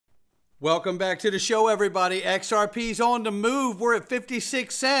Welcome back to the show, everybody. XRP's on the move. We're at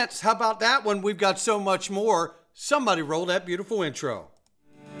 56 cents. How about that one? We've got so much more. Somebody roll that beautiful intro.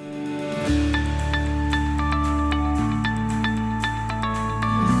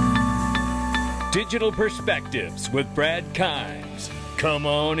 Digital Perspectives with Brad Kimes. Come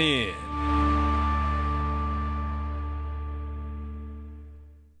on in.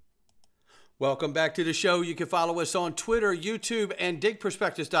 Welcome back to the show. You can follow us on Twitter, YouTube, and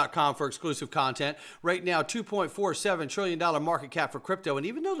DigPerspectives.com for exclusive content. Right now, $2.47 trillion market cap for crypto. And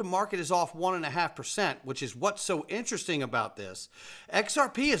even though the market is off 1.5%, which is what's so interesting about this,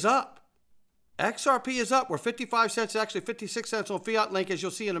 XRP is up. XRP is up. We're 55 cents, actually 56 cents on Fiat Link, as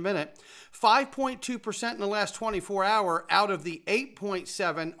you'll see in a minute. 5.2% in the last 24 hours out of the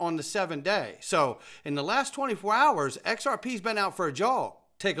 8.7 on the 7-day. So in the last 24 hours, XRP's been out for a jog.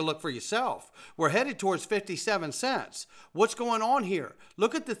 Take a look for yourself. We're headed towards 57 cents. What's going on here?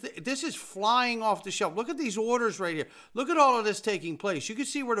 Look at this is flying off the shelf. Look at these orders right here. Look at all of this taking place. You can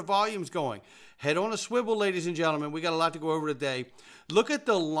see where the volume's going. Head on a swivel, ladies and gentlemen. We got a lot to go over today. Look at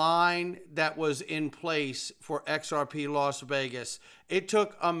the line that was in place for XRP Las Vegas. It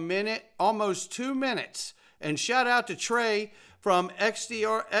took a minute, almost 2 minutes. And shout out to Trey from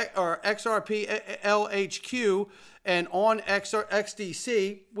XRP LHQ and on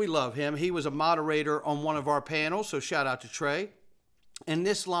XDC. We love him. He was a moderator on one of our panels, so shout out to Trey. And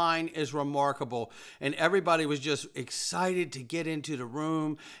this line is remarkable. And everybody was just excited to get into the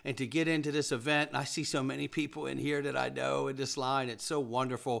room and to get into this event. And I see so many people in here that I know in this line. It's so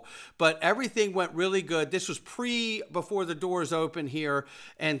wonderful. But everything went really good. This was before the doors open here,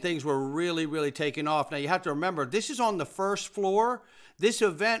 and things were really, really taking off. Now, you have to remember, this is on the first floor. This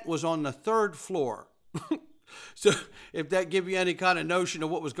event was on the third floor. So if that gives you any kind of notion of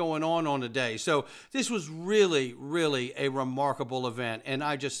what was going on the day. So this was really, really a remarkable event. And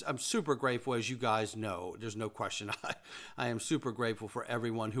I'm super grateful, as you guys know. There's no question. I am super grateful for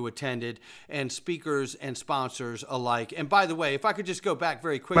everyone who attended, and speakers and sponsors alike. And by the way, if I could just go back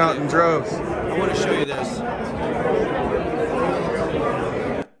very quickly. Mountain droves. I want to show you this.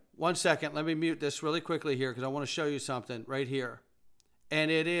 1 second. Let me mute this really quickly here because I want to show you something right here. And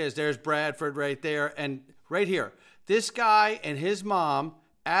there's Bradford right there. And right here, this guy and his mom,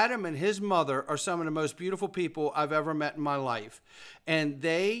 Adam and his mother, are some of the most beautiful people I've ever met in my life. And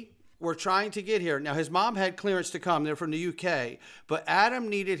they were trying to get here. Now, his mom had clearance to come. They're from the UK. But Adam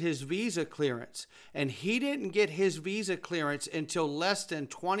needed his visa clearance. And he didn't get his visa clearance until less than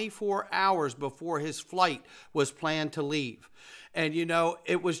 24 hours before his flight was planned to leave. And, you know,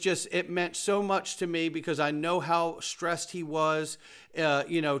 it meant so much to me because I know how stressed he was,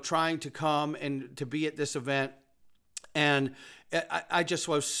 you know, trying to come and to be at this event. And I just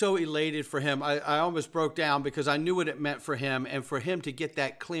was so elated for him. I almost broke down because I knew what it meant for him. And for him to get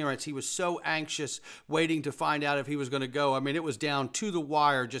that clearance, he was so anxious, waiting to find out if he was going to go. I mean, it was down to the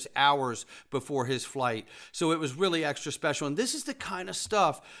wire just hours before his flight. So it was really extra special. And this is the kind of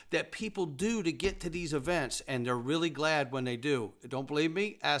stuff that people do to get to these events. And they're really glad when they do. Don't believe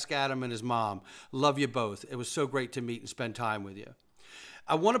me? Ask Adam and his mom. Love you both. It was so great to meet and spend time with you.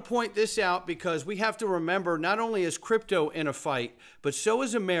 I want to point this out because we have to remember not only is crypto in a fight, but so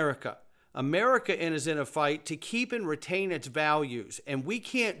is America. America is in a fight to keep and retain its values. And we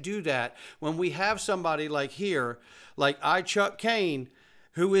can't do that when we have somebody like here, like Chuck Kane,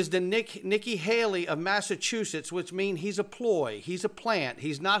 who is the Nikki Haley of Massachusetts, which means he's a ploy. He's a plant.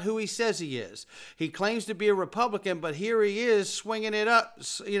 He's not who he says he is. He claims to be a Republican, but here he is swinging it up,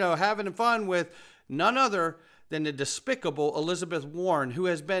 you know, having fun with none other than the despicable Elizabeth Warren, who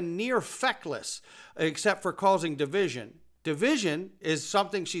has been near feckless, except for causing division. Division is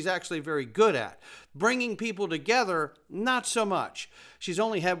something she's actually very good at. Bringing people together, not so much. She's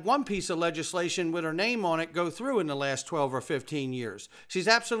only had one piece of legislation with her name on it go through in the last 12 or 15 years. She's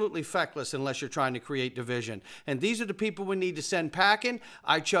absolutely feckless unless you're trying to create division. And these are the people we need to send packing.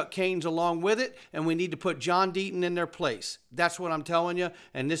 Chuck Kane's along with it, and we need to put John Deaton in their place. That's what I'm telling you,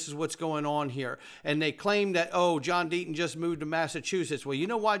 and this is what's going on here. And they claim that, oh, John Deaton just moved to Massachusetts. Well, you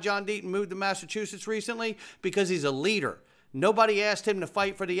know why John Deaton moved to Massachusetts recently? Because he's a leader. Nobody asked him to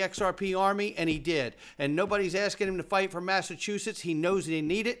fight for the XRP army, and he did. And nobody's asking him to fight for Massachusetts. He knows they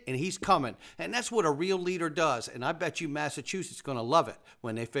need it, and he's coming. And that's what a real leader does. And I bet you Massachusetts is going to love it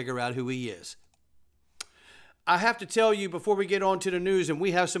when they figure out who he is. I have to tell you before we get on to the news, and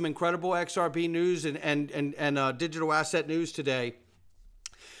we have some incredible XRP news and digital asset news today.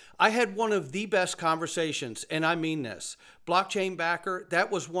 I had one of the best conversations, and I mean this, Blockchain backer, that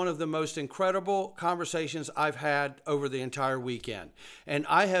was one of the most incredible conversations I've had over the entire weekend. And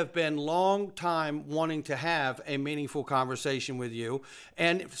I have been long time wanting to have a meaningful conversation with you.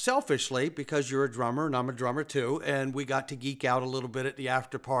 And selfishly, because you're a drummer and I'm a drummer too, and we got to geek out a little bit at the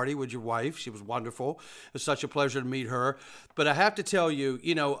after party with your wife. She was wonderful. It was such a pleasure to meet her. But I have to tell you,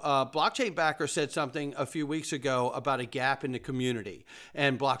 Blockchain backer said something a few weeks ago about a gap in the community.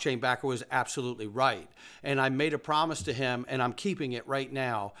 And Blockchain backer was absolutely right. And I made a promise to him, and I'm keeping it right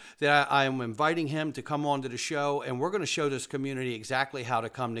now, that I am inviting him to come onto the show, and we're going to show this community exactly how to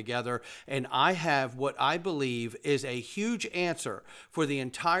come together. And I have what I believe is a huge answer for the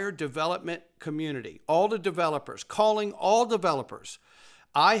entire development community, all the developers, calling all developers.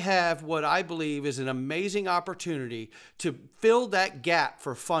 I have what I believe is an amazing opportunity to fill that gap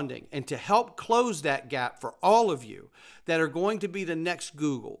for funding and to help close that gap for all of you that are going to be the next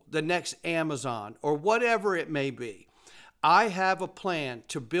Google, the next Amazon, or whatever it may be. I have a plan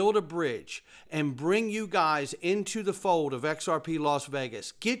to build a bridge and bring you guys into the fold of XRP Las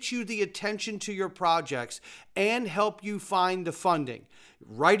Vegas, get you the attention to your projects, and help you find the funding.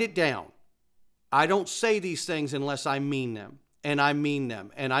 Write it down. I don't say these things unless I mean them. And I mean them.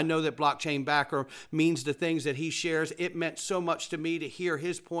 And I know that Blockchain backer means the things that he shares. It meant so much to me to hear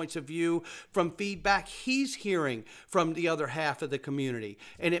his points of view from feedback he's hearing from the other half of the community.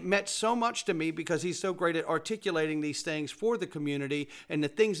 And it meant so much to me because he's so great at articulating these things for the community and the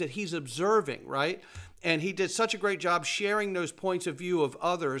things that he's observing, right? And he did such a great job sharing those points of view of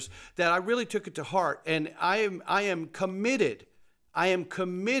others that I really took it to heart. And I am committed. I am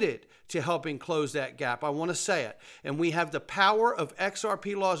committed to helping close that gap. I want to say it. And we have the power of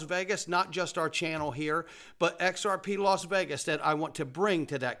XRP Las Vegas, not just our channel here, but XRP Las Vegas that I want to bring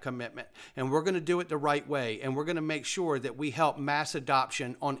to that commitment. And we're going to do it the right way. And we're going to make sure that we help mass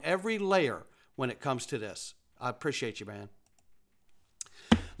adoption on every layer when it comes to this. I appreciate you, man.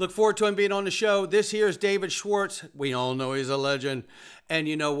 Look forward to him being on the show. This here is David Schwartz. We all know he's a legend. And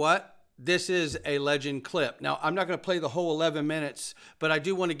you know what? This is a legend clip. Now, I'm not going to play the whole 11 minutes, but I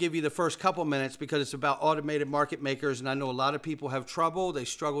do want to give you the first couple minutes because it's about automated market makers, and I know a lot of people have trouble. They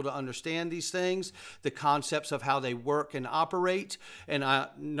struggle to understand these things, the concepts of how they work and operate, and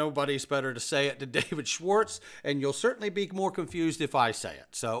nobody's better to say it than David Schwartz, and you'll certainly be more confused if I say it.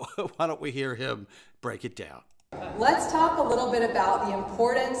 So why don't we hear him break it down? Let's talk a little bit about the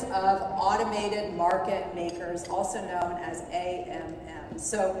importance of automated market makers, also known as AMM.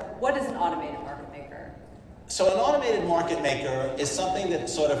 So what is an automated market maker? So an automated market maker is something that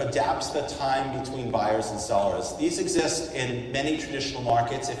sort of adapts the time between buyers and sellers. These exist in many traditional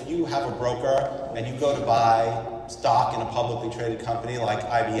markets. If you have a broker and you go to buy stock in a publicly traded company like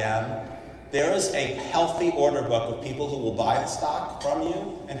IBM, there is a healthy order book of people who will buy the stock from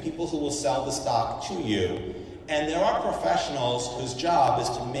you and people who will sell the stock to you. And there are professionals whose job is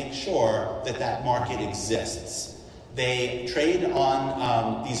to make sure that that market exists. They trade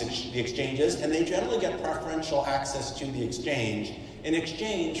on the exchanges, and they generally get preferential access to the exchange in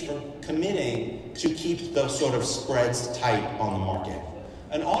exchange for committing to keep those sort of spreads tight on the market.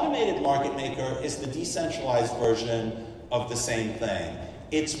 An automated market maker is the decentralized version of the same thing.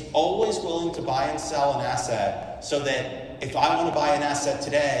 It's always willing to buy and sell an asset so that if I want to buy an asset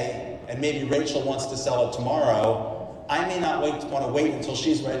today, and maybe Rachel wants to sell it tomorrow, I may not want to wait until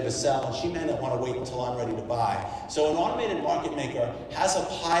she's ready to sell, and she may not want to wait until I'm ready to buy. So an automated market maker has a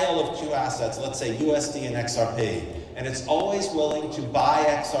pile of two assets, let's say USD and XRP, and it's always willing to buy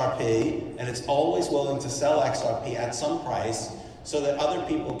XRP, and it's always willing to sell XRP at some price so that other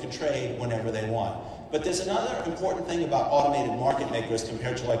people can trade whenever they want. But there's another important thing about automated market makers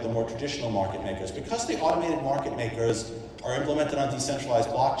compared to like the more traditional market makers. Because the automated market makers are implemented on decentralized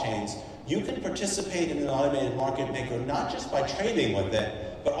blockchains, you can participate in an automated market maker not just by trading with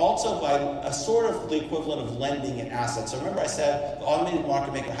it, but also by a sort of the equivalent of lending in assets. So remember I said the automated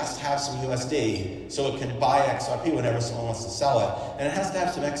market maker has to have some USD so it can buy XRP whenever someone wants to sell it. And it has to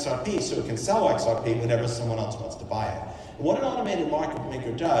have some XRP so it can sell XRP whenever someone else wants to buy it. And what an automated market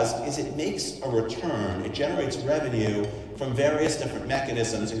maker does is it makes a return. It generates revenue from various different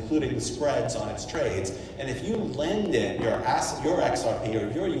mechanisms, including the spreads on its trades. And if you lend it, your XRP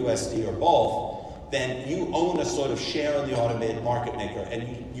or your USD or both, then you own a sort of share in the automated market maker,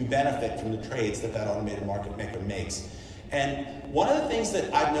 and you benefit from the trades that that automated market maker makes. And one of the things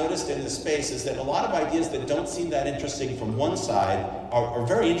that I've noticed in this space is that a lot of ideas that don't seem that interesting from one side are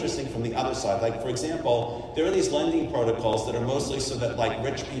very interesting from the other side. Like, for example, there are these lending protocols that are mostly so that like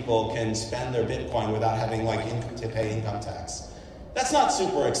rich people can spend their Bitcoin without having like to pay income tax. That's not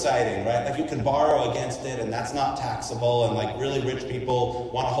super exciting, right? Like you can borrow against it and that's not taxable, and like really rich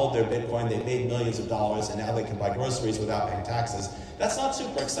people want to hold their Bitcoin, they've made millions of dollars and now they can buy groceries without paying taxes. That's not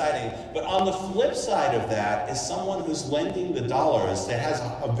super exciting. But on the flip side of that is someone who's lending the dollars that has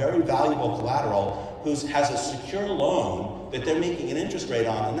a very valuable collateral, who has a secure loan that they're making an interest rate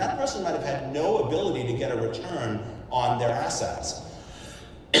on, and that person might have had no ability to get a return on their assets.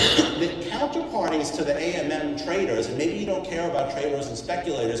 The counterparties to the AMM traders, and maybe you don't care about traders and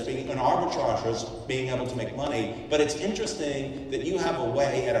speculators and arbitrageurs being able to make money, but it's interesting that you have a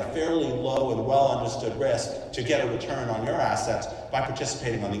way at a fairly low and well understood risk to get a return on your assets by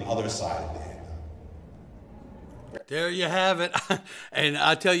participating on the other side of the AMM. There you have it. And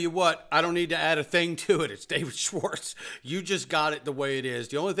I tell you what, I don't need to add a thing to it. It's David Schwartz. You just got it the way it is.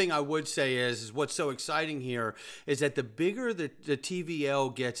 The only thing I would say is what's so exciting here is that the bigger the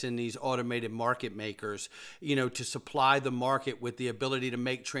TVL gets in these automated market makers, you know, to supply the market with the ability to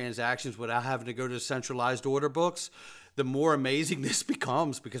make transactions without having to go to centralized order books, the more amazing this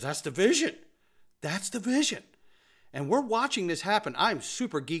becomes, because that's the vision. That's the vision. And we're watching this happen. I'm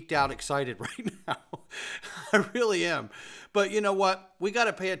super geeked out excited right now. I really am. But you know what? We got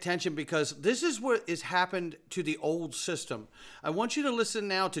to pay attention, because this is what has happened to the old system. I want you to listen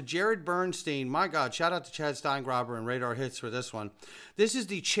now to Jared Bernstein. My God, shout out to Chad Steingraber and Radar Hits for this one. This is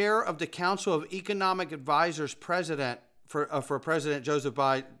the chair of the Council of Economic Advisors president for President Joe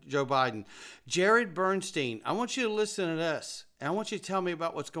Biden. Jared Bernstein, I want you to listen to this. And I want you to tell me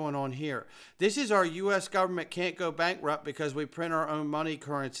about what's going on here. This is our U.S. government can't go bankrupt because we print our own money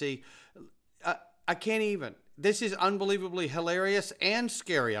currency. I can't even. This is unbelievably hilarious and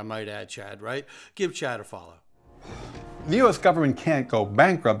scary, I might add, Chad, right? Give Chad a follow. The U.S. government can't go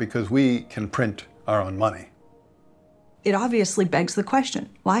bankrupt because we can print our own money. It obviously begs the question,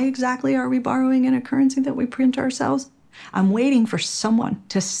 why exactly are we borrowing in a currency that we print ourselves? I'm waiting for someone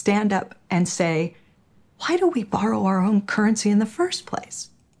to stand up and say, why do we borrow our own currency in the first place?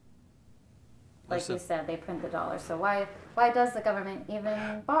 Like you said, they print the dollar. So why does the government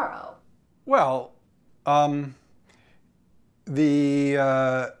even borrow? Well, I mean,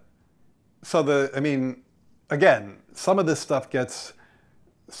 again, some of this stuff gets,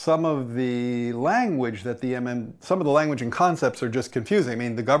 some of the language that some of the language and concepts are just confusing. I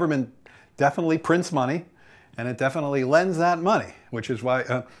mean, the government definitely prints money, and it definitely lends that money, which is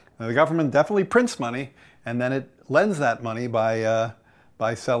why the government definitely prints money, and then it lends that money by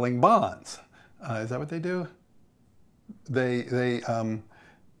selling bonds. Is that what they do? They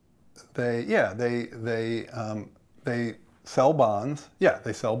sell bonds. Yeah,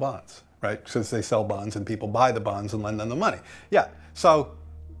 they sell bonds, right? Since they sell bonds and people buy the bonds and lend them the money. Yeah. So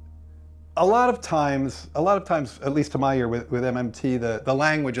a lot of times, at least to my ear with MMT, the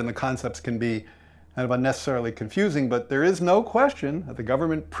language and the concepts can be kind of unnecessarily confusing, but there is no question that the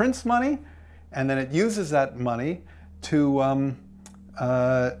government prints money and then it uses that money to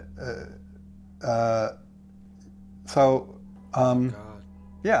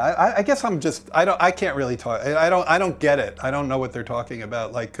yeah, I guess I'm just, I can't really talk. I don't get it. I don't know what they're talking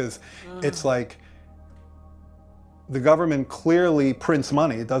about. Like, because it's like the government clearly prints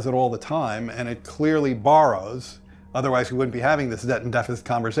money. It does it all the time, and it clearly borrows. Otherwise, we wouldn't be having this debt and deficit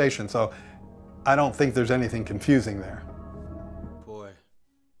conversation. So I don't think there's anything confusing there. Boy,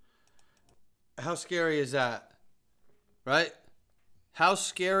 how scary is that? Right? How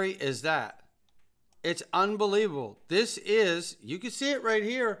scary is that? It's unbelievable. This is, you can see it right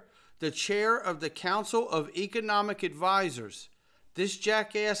here, the chair of the Council of Economic Advisors. This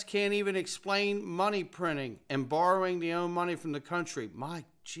jackass can't even explain money printing and borrowing the own money from the country. My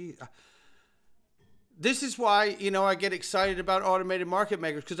gee. This is why, you know, I get excited about automated market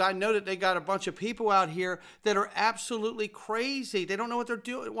makers, because I know that they got a bunch of people out here that are absolutely crazy. They don't know what they're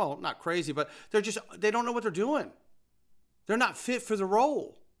doing. Well, not crazy, but they don't know what they're doing. They're not fit for the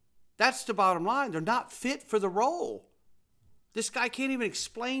role. That's the bottom line. They're not fit for the role. This guy can't even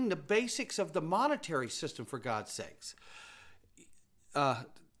explain the basics of the monetary system, for God's sakes.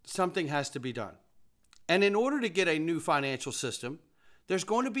 Something has to be done. And in order to get a new financial system, there's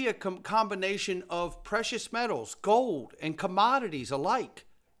going to be a combination of precious metals, gold, and commodities alike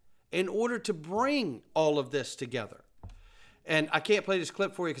in order to bring all of this together. And I can't play this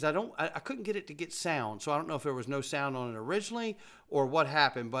clip for you because I couldn't get it to get sound. So I don't know if there was no sound on it originally or what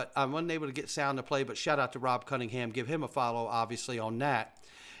happened, but I wasn't able to get sound to play. But shout out to Rob Cunningham. Give him a follow, obviously, on that.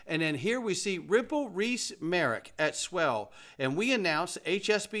 And then here we see Ripple Reese Merrick at Swell. And we announced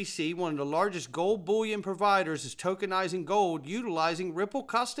HSBC, one of the largest gold bullion providers, is tokenizing gold utilizing Ripple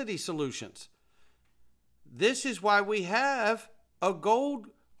custody solutions. This is why we have a gold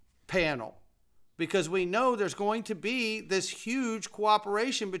panel, because we know there's going to be this huge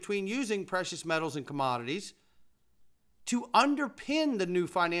cooperation between using precious metals and commodities to underpin the new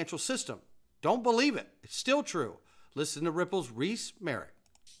financial system. Don't believe it. It's still true. Listen to Ripple's Reese Merrick.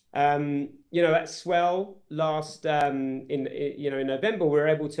 You know, at Swell last in November, we were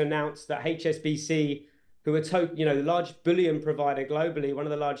able to announce that HSBC, who are the large bullion provider globally, one of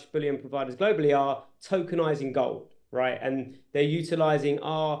the largest bullion providers globally, are tokenizing gold, right? And they're utilizing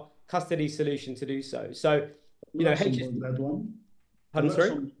our custody solution to do so. So, you know, that one. Pardon,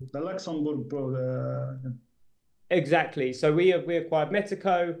 sorry? The Luxembourg. Exactly. So we acquired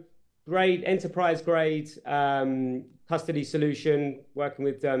Metaco, grade enterprise grade custody solution, working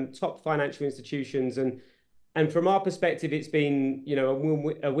with top financial institutions, and from our perspective, it's been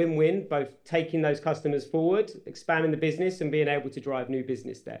a win-win, both taking those customers forward, expanding the business, and being able to drive new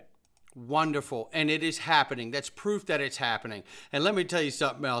business there. Wonderful. And it is happening. That's proof that it's happening. And let me tell you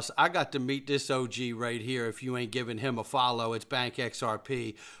something else. I got to meet this OG right here. If you ain't giving him a follow, it's Bank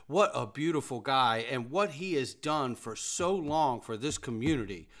XRP. What a beautiful guy, and what he has done for so long for this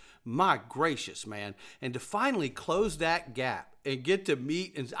community. My gracious, man. And to finally close that gap and get to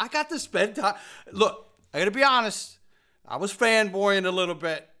meet, and I got to spend time. Look, I got to be honest. I was fanboying a little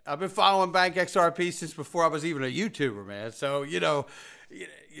bit. I've been following Bank XRP since before I was even a YouTuber, man. So,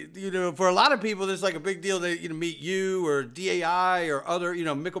 for a lot of people, there's like a big deal to meet you or DAI or other,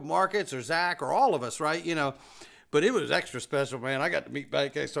 Mickle Markets or Zach or all of us, right? But it was extra special, man. I got to meet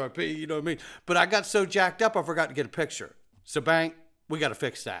Bank XRP, you know what I mean? But I got so jacked up, I forgot to get a picture. So, Bank, we got to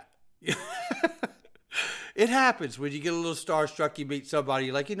fix that. It happens when you get a little starstruck, you meet somebody,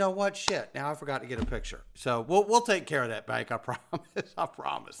 you're like, you know what, shit, now I forgot to get a picture. So we'll take care of that, Bank, I promise. I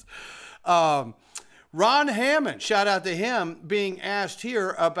promise. Ron Hammond, shout out to him, being asked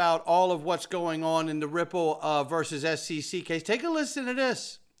here about all of what's going on in the Ripple versus SEC case. Take a listen to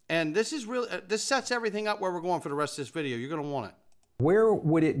this. And this is really, this sets everything up where we're going for the rest of this video. You're going to want it. Where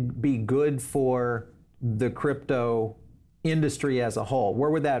would it be good for the crypto industry as a whole? Where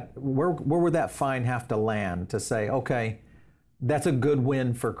would that fine have to land to say, okay, that's a good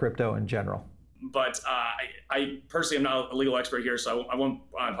win for crypto in general? But I personally am not a legal expert here, so I won't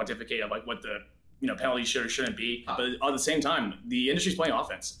pontificate on like what the penalty should or shouldn't be. But at the same time, the industry's playing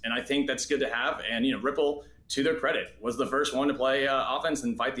offense, and I think that's good to have. And Ripple, to their credit, was the first one to play offense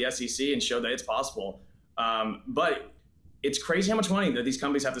and fight the SEC and show that it's possible. But it's crazy how much money that these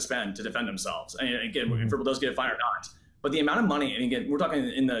companies have to spend to defend themselves. And again, if Ripple does get a fine or not. But the amount of money, and again, we're talking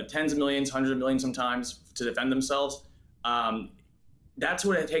in the tens of millions, hundreds of millions sometimes to defend themselves. That's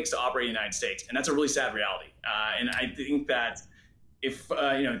what it takes to operate in the United States. And that's a really sad reality. And I think that if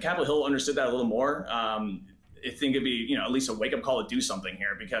Capitol Hill understood that a little more, I think it'd be at least a wake-up call to do something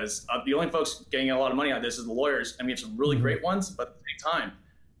here, because the only folks getting a lot of money out of this is the lawyers, and we have some really great ones, but at the same time,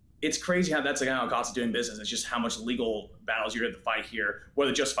 it's crazy how that's how it costs of doing business. It's just how much legal battles you're going to fight here,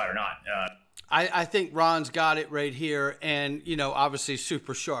 whether justified or not. I think Ron's got it right here. And, obviously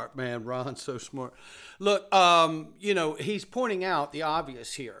super sharp, man. Ron's so smart. Look, he's pointing out the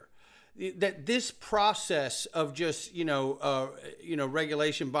obvious here, that this process of just,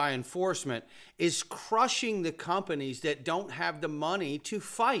 regulation by enforcement is crushing the companies that don't have the money to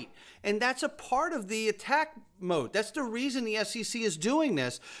fight. And that's a part of the attack mode. That's the reason the SEC is doing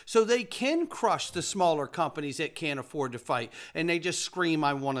this, so they can crush the smaller companies that can't afford to fight, and they just scream,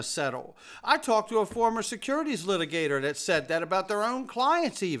 I want to settle. I talked to a former securities litigator that said that about their own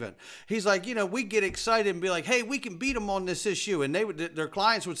clients even. He's like, we get excited and be like, hey, we can beat them on this issue. And their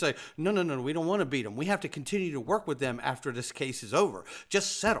clients would say, no, we don't want to beat them. We have to continue to work with them after this case is over.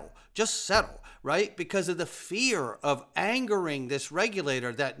 Just settle, right? Because of the fear of angering this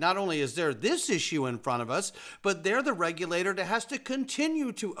regulator, that not only is there this issue in front of us, but they're the regulator that has to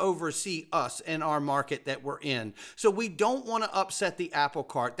continue to oversee us and our market that we're in. So we don't want to upset the apple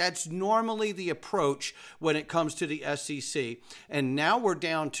cart. That's normally the approach when it comes to the SEC. And now we're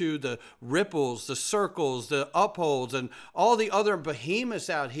down to the Ripples, the Circles, the Upholds, and all the other behemoths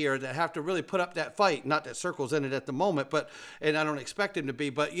out here that have to really put up that fight. Not that Circle's in it at the moment, and I don't expect him to be,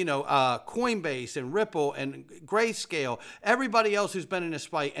 but Coinbase and Ripple and Grayscale, everybody else who's been in this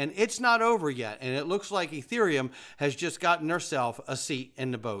fight, and it's not over yet. And it looks like Ethereum has just gotten herself a seat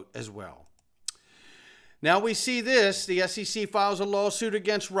in the boat as well. Now we see this. The SEC files a lawsuit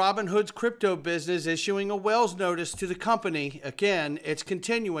against Robinhood's crypto business, issuing a Wells notice to the company. Again, it's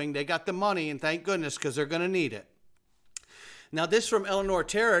continuing. They got the money, and thank goodness, because they're going to need it. Now, this from Eleanor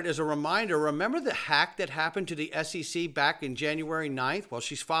Tarrant is a reminder. Remember the hack that happened to the SEC back in January 9th? Well,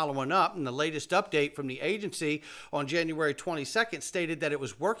 she's following up, and the latest update from the agency on January 22nd stated that it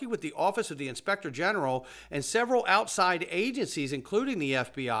was working with the Office of the Inspector General and several outside agencies, including the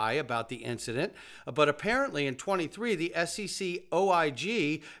FBI, about the incident. But apparently in 23, the SEC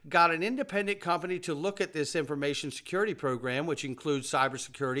OIG got an independent company to look at this information security program, which includes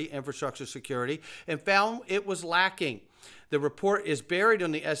cybersecurity, infrastructure security, and found it was lacking. The report is buried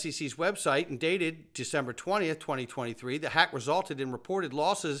on the SEC's website and dated December 20th, 2023. The hack resulted in reported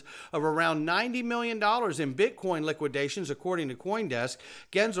losses of around $90 million in Bitcoin liquidations, according to CoinDesk.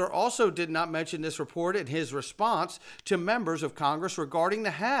 Gensler also did not mention this report in his response to members of Congress regarding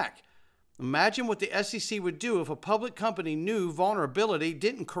the hack. Imagine what the SEC would do if a public company knew vulnerability,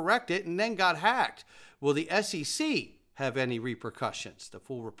 didn't correct it, and then got hacked. Will the SEC have any repercussions? The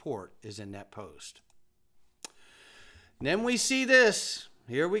full report is in that post. Then we see this.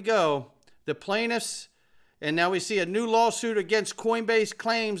 Here we go. The plaintiffs, and now we see a new lawsuit against Coinbase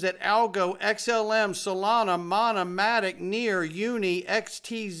claims that Algo, XLM, Solana, Mana, Matic, Near, Uni,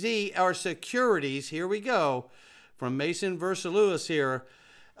 XTZ are securities. Here we go. From Mason versus Lewis here.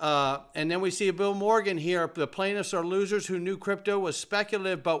 And then we see Bill Morgan here. The plaintiffs are losers who knew crypto was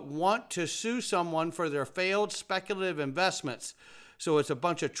speculative but want to sue someone for their failed speculative investments. So it's a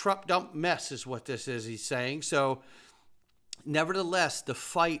bunch of Trump dump mess is what this is, he's saying. So nevertheless, the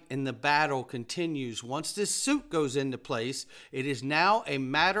fight and the battle continues. Once this suit goes into place, it is now a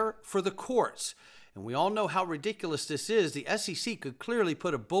matter for the courts. And we all know how ridiculous this is. The SEC could clearly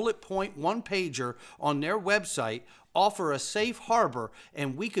put a bullet point one-pager on their website, offer a safe harbor,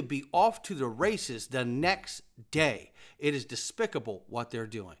 and we could be off to the races the next day. It is despicable what they're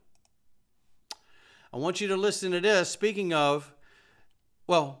doing. I want you to listen to this. Speaking of,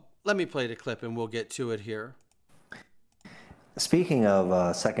 well, let me play the clip and we'll get to it here. Speaking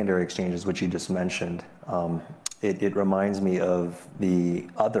of secondary exchanges, which you just mentioned, it reminds me of the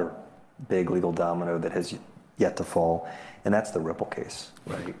other big legal domino that has yet to fall, and that's the Ripple case,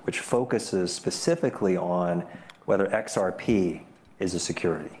 right? Which focuses specifically on whether XRP is a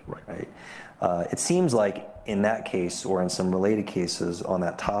security, right? It seems like in that case, or in some related cases on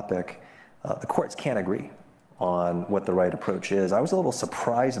that topic, the courts can't agree on what the right approach is. I was a little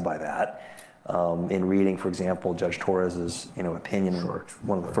surprised by that. In reading, for example, Judge Torres's opinion,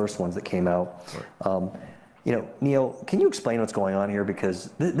 one of the first ones that came out. Neil, can you explain what's going on here?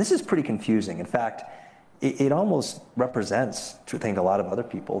 Because this is pretty confusing. In fact, it almost represents, I think, a lot of other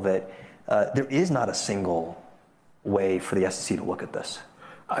people that there is not a single way for the SEC to look at this.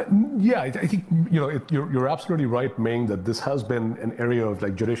 Yeah, I think you're absolutely right, Ming, that this has been an area of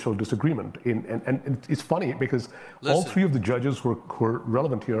judicial disagreement. And it's funny because all three of the judges who are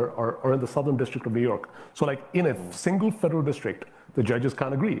relevant here are in the Southern District of New York. So in a single federal district, the judges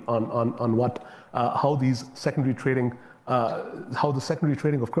can't agree on what how these secondary trading how the secondary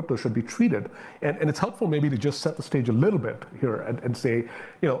trading of crypto should be treated. And it's helpful maybe to just set the stage a little bit here and say,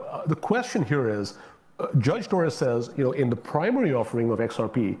 the question here is, Judge Torres says, in the primary offering of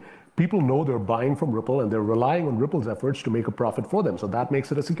XRP, people know they're buying from Ripple and they're relying on Ripple's efforts to make a profit for them. So that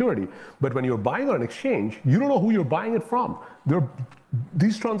makes it a security. But when you're buying on an exchange, you don't know who you're buying it from.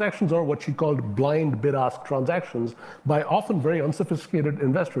 These transactions are what she called blind bid-ask transactions by often very unsophisticated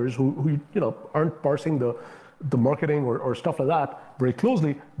investors who aren't parsing the marketing or stuff like that very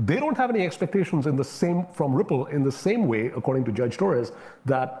closely. They don't have any expectations from Ripple in the same way, according to Judge Torres,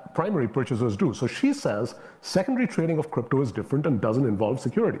 that primary purchasers do. So she says secondary trading of crypto is different and doesn't involve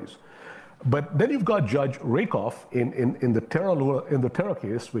securities. But then you've got Judge Rakoff in the Terra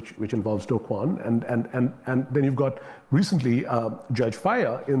case, which involves Do Kwon, and then you've got recently Judge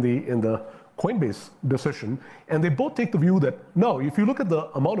Faya in the Coinbase decision, and they both take the view that no, if you look at the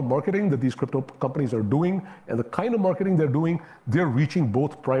amount of marketing that these crypto companies are doing and the kind of marketing they're doing, they're reaching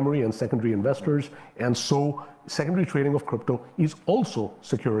both primary and secondary investors, and so secondary trading of crypto is also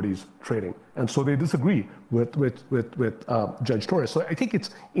securities trading, and so they disagree with Judge Torres. So I think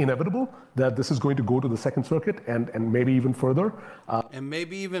it's inevitable that this is going to go to the Second Circuit and maybe even further. And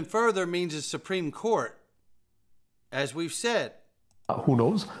maybe even further means the Supreme Court, as we've said. Who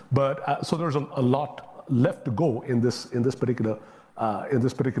knows? But so there's a lot left to go in this particular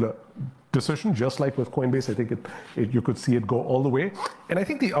decision. Just like with Coinbase, I think you could see it go all the way. And I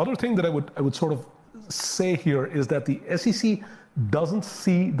think the other thing that I would sort of say here is that the SEC doesn't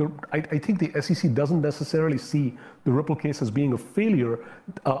see I think the SEC doesn't necessarily see the Ripple case as being a failure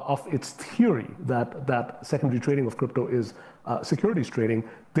of its theory that secondary trading of crypto is securities trading.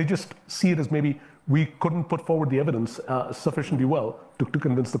 They just see it as maybe we couldn't put forward the evidence sufficiently well to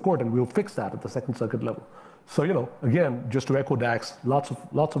convince the court, and we'll fix that at the Second Circuit level. So, you know, again, just to echo Dax, lots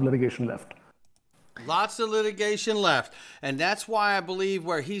of litigation left. Lots of litigation left. And that's why I believe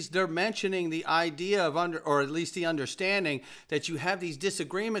where they're mentioning the idea of or at least the understanding that you have these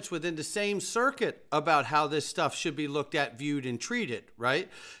disagreements within the same circuit about how this stuff should be looked at, viewed, and treated, right?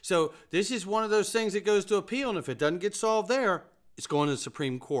 So this is one of those things that goes to appeal, and if it doesn't get solved there, it's going to the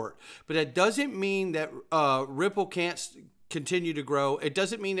Supreme Court. But that doesn't mean that Ripple can't continue to grow. It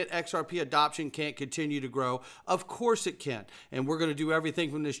doesn't mean that XRP adoption can't continue to grow. Of course it can. And we're going to do everything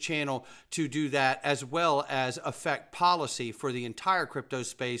from this channel to do that, as well as affect policy for the entire crypto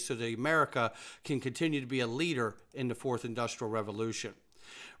space so that America can continue to be a leader in the fourth industrial revolution.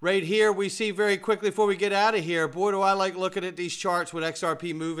 Right here, we see very quickly before we get out of here, boy, do I like looking at these charts with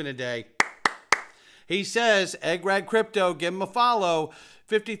XRP moving today. He says, Eggrad Crypto, give him a follow,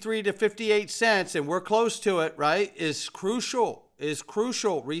 53 to 58 cents, and we're close to it, right, is crucial.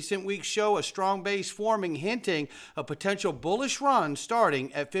 Recent weeks show a strong base forming, hinting a potential bullish run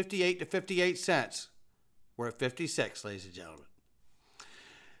starting at 58 to 58 cents. We're at 56, ladies and gentlemen.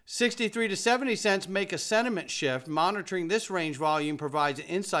 63 to 70 cents make a sentiment shift. Monitoring this range volume provides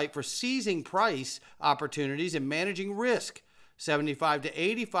insight for seizing price opportunities and managing risk. 75 to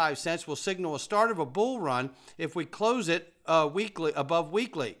 85 cents will signal a start of a bull run if we close it above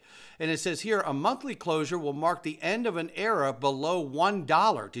weekly. And it says here, a monthly closure will mark the end of an era below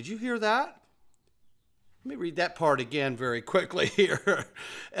 $1. Did you hear that? Let me read that part again very quickly here.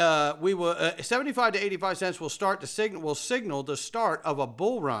 75 to 85 cents will signal the start of a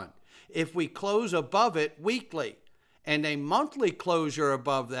bull run if we close above it weekly. And a monthly closure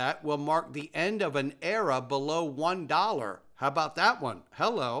above that will mark the end of an era below $1. How about that one?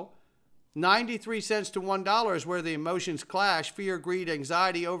 Hello. 93 cents to $1 is where the emotions clash. Fear, greed,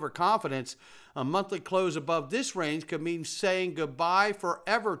 anxiety, overconfidence. A monthly close above this range could mean saying goodbye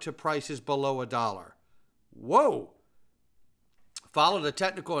forever to prices below $1. Whoa. Follow the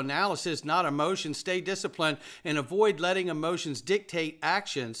technical analysis, not emotions. Stay disciplined and avoid letting emotions dictate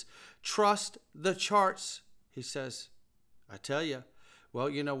actions. Trust the charts, he says. I tell you. Well,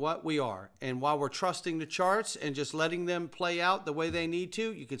 you know what? We are. And while we're trusting the charts and just letting them play out the way they need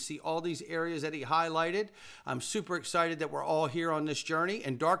to, you can see all these areas that he highlighted. I'm super excited that we're all here on this journey.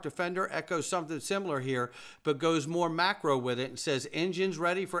 And Dark Defender echoes something similar here, but goes more macro with it and says, engines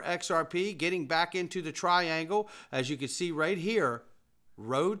ready for XRP, getting back into the triangle. As you can see right here,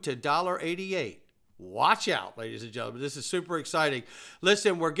 road to $1.88. Watch out, ladies and gentlemen. This is super exciting.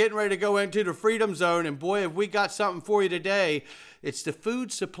 Listen, we're getting ready to go into the freedom zone, and boy, have we got something for you today. It's the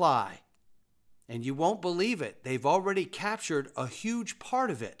food supply, and you won't believe it. They've already captured a huge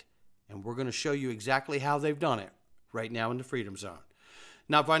part of it, and we're going to show you exactly how they've done it right now in the freedom zone.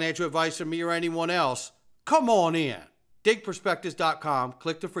 Not financial advice from me or anyone else. Come on in. DigPerspectives.com.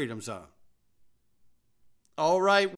 Click the freedom zone. All right.